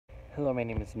Hello, my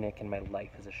name is Nick and my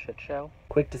life is a shit show.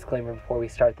 Quick disclaimer before we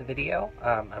start the video.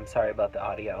 I'm sorry about the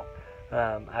audio.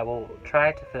 I will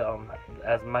try to film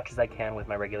as much as I can with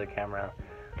my regular camera,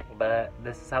 but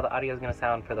this is how the audio is going to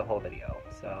sound for the whole video.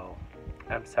 So,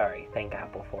 I'm sorry. Thank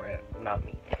Apple for it, not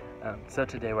me. So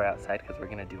today we're outside because we're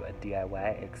going to do a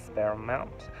DIY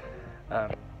experiment. I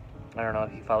don't know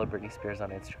if you follow Britney Spears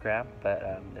on Instagram,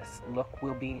 but this look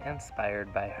will be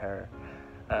inspired by her.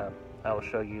 I will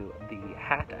show you the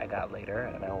hat I got later,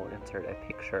 and I will insert a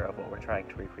picture of what we're trying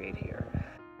to recreate here.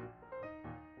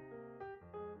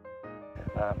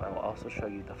 I will also show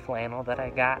you the flannel that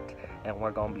I got, and we're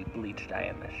going to be bleach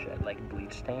dyeing this shit. Like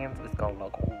bleach stains, it's going to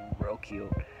look real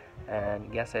cute.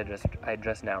 And yes, I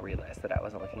just now realized that I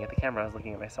wasn't looking at the camera, I was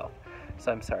looking at myself.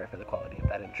 So I'm sorry for the quality of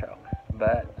that intro.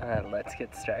 But let's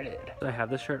get started. So I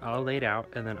have the shirt all laid out,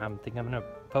 and then I think I'm going to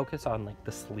focus on like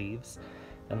the sleeves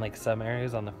and like some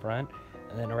areas on the front,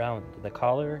 and then around the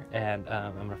collar, and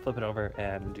I'm gonna flip it over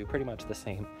and do pretty much the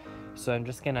same. So I'm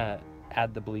just gonna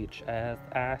add the bleach as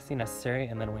I see necessary,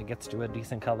 and then when it gets to a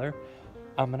decent color,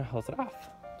 I'm gonna hose it off.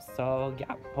 So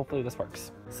yeah, hopefully this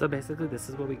works. So basically this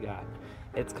is what we got.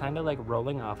 It's kind of like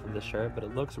rolling off of the shirt, but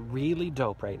it looks really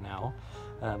dope right now.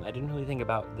 I didn't really think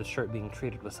about the shirt being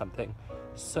treated with something.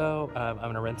 So I'm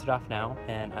gonna rinse it off now,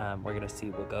 and we're gonna see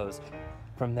what goes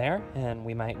from there, and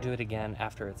we might do it again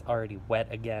after it's already wet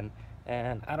again.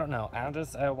 And I don't know,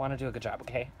 I want to do a good job,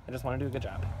 okay? I just want to do a good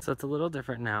job. So it's a little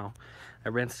different now. I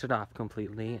rinsed it off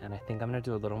completely, and I think I'm going to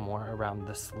do a little more around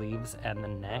the sleeves and the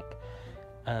neck,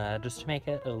 just to make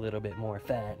it a little bit more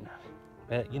fun.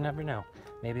 But you never know.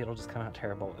 Maybe it'll just come out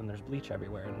terrible, and there's bleach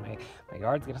everywhere, and my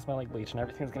yard's going to smell like bleach, and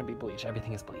everything's going to be bleach.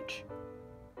 Everything is bleach.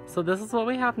 So this is what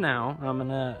we have now. I'm going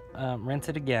to rinse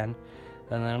it again,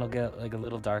 and then it'll get like a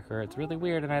little darker. It's really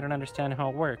weird and I don't understand how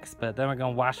it works, but then we're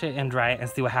gonna wash it and dry it and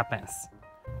see what happens.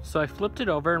 So I flipped it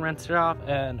over and rinsed it off,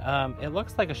 and it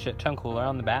looks like a shit ton cooler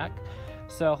on the back.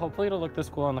 So hopefully it'll look this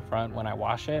cool on the front when I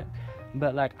wash it.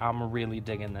 But like, I'm really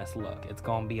digging this look. It's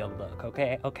gonna be a look,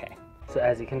 okay? Okay. So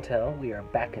as you can tell, we are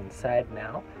back inside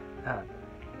now.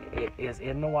 It is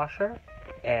in the washer,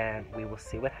 and we will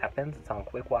see what happens. It's on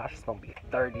quick wash. It's gonna be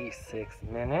 36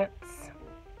 minutes.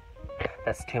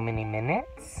 That's too many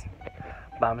minutes,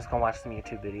 but I'm just gonna watch some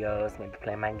YouTube videos, maybe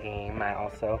play my game. I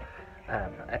also,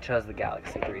 I chose the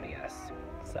Galaxy 3DS,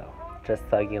 so just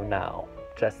so you know,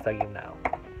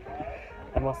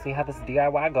 and we'll see how this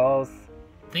DIY goes.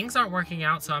 Things aren't working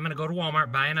out, so I'm gonna go to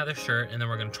Walmart, buy another shirt, and then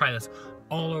we're gonna try this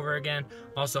all over again.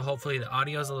 Also, hopefully the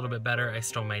audio is a little bit better. I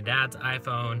stole my dad's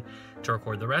iPhone to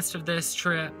record the rest of this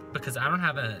trip because I don't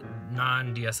have a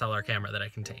non-DSLR camera that I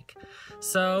can take.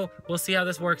 So we'll see how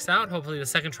this works out. Hopefully the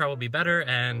second try will be better,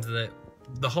 and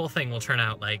the whole thing will turn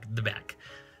out like the back.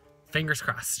 Fingers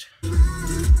crossed.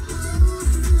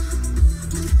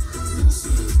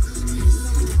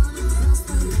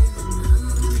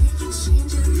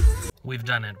 We've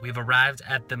done it. We've arrived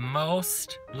at the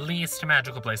least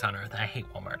magical place on earth. I hate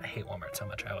Walmart. I hate Walmart so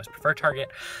much. I always prefer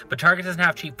Target, but Target doesn't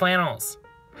have cheap flannels.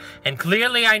 And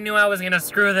clearly I knew I was gonna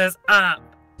screw this up.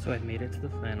 So I've made it to the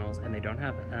flannels, and they don't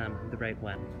have the right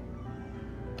one,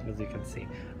 as you can see.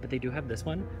 But they do have this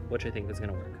one, which I think is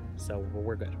gonna work. So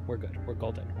we're good. We're good. We're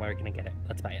golden. We're gonna get it.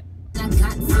 Let's buy it. I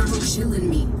got someone chilling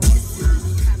me.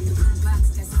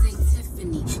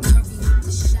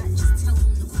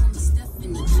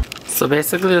 So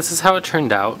basically this is how it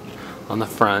turned out on the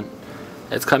front.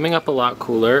 It's coming up a lot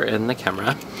cooler in the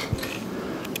camera,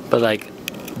 but like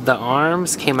the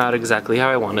arms came out exactly how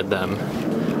I wanted them,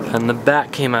 and the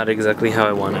back came out exactly how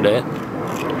I wanted it,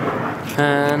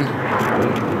 and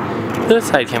this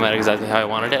side came out exactly how I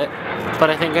wanted it.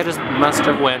 But I think I just must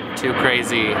have went too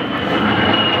crazy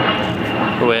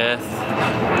with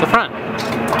the front.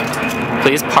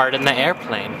 Please pardon the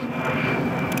airplane.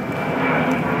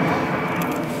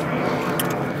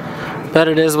 But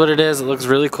it is what it is. It looks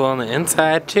really cool on the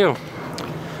inside too.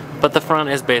 But the front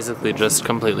is basically just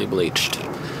completely bleached.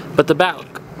 But the back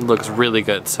looks really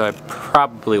good, so I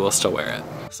probably will still wear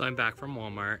it. So I'm back from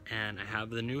Walmart, and I have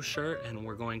the new shirt, and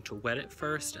we're going to wet it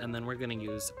first, and then we're gonna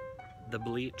use the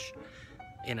bleach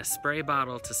in a spray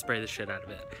bottle to spray the shit out of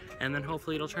it. And then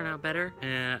hopefully it'll turn out better,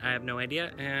 and I have no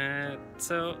idea,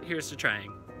 so here's to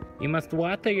trying. You must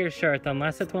water your shirt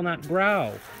unless it will not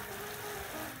grow.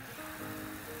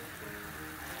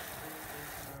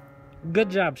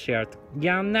 Good job, shirt.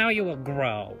 Yeah, now you will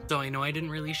grow. So I know I didn't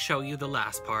really show you the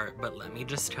last part, but let me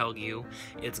just tell you,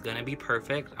 it's gonna be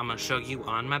perfect. I'm gonna show you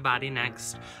on my body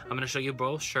next. I'm gonna show you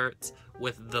both shirts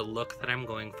with the look that I'm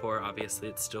going for. Obviously,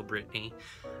 it's still Britney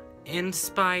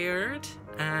inspired,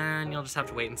 and you'll just have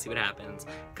to wait and see what happens,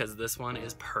 because this one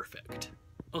is perfect.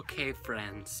 Okay,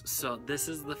 friends, so this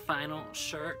is the final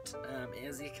shirt,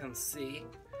 as you can see,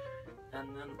 and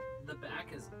then the back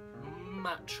is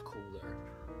much cooler,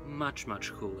 much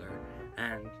cooler,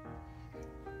 and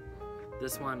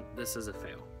this is a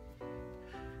fail.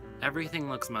 Everything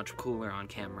looks much cooler on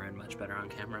camera and much better on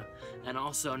camera, and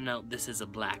also note this is a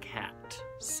black hat,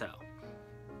 so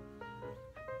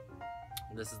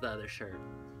this is the other shirt.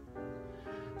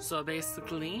 So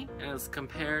basically, as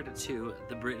compared to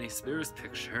the Britney Spears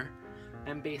picture,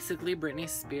 I'm basically Britney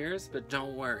Spears, but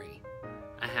don't worry.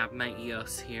 I have my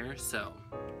EOS here, so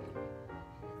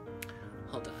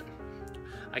hold on.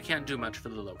 I can't do much for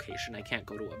the location. I can't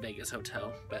go to a Vegas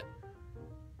hotel, but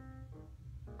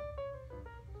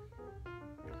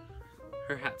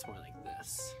her hat's more like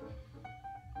this.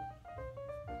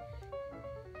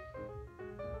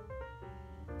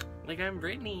 Like, I'm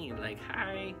Britney. Like,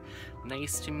 hi.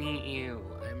 Nice to meet you.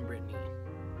 I'm Britney.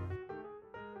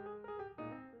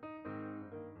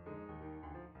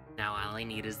 Now all I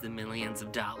need is the millions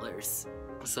of dollars.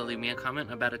 So leave me a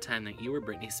comment about a time that you were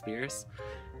Britney Spears.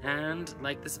 And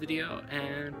like this video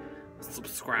and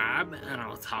subscribe. And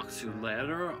I'll talk to you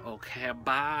later. Okay,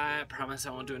 bye. I promise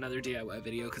I won't do another DIY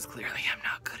video because clearly I'm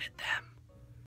not good at them.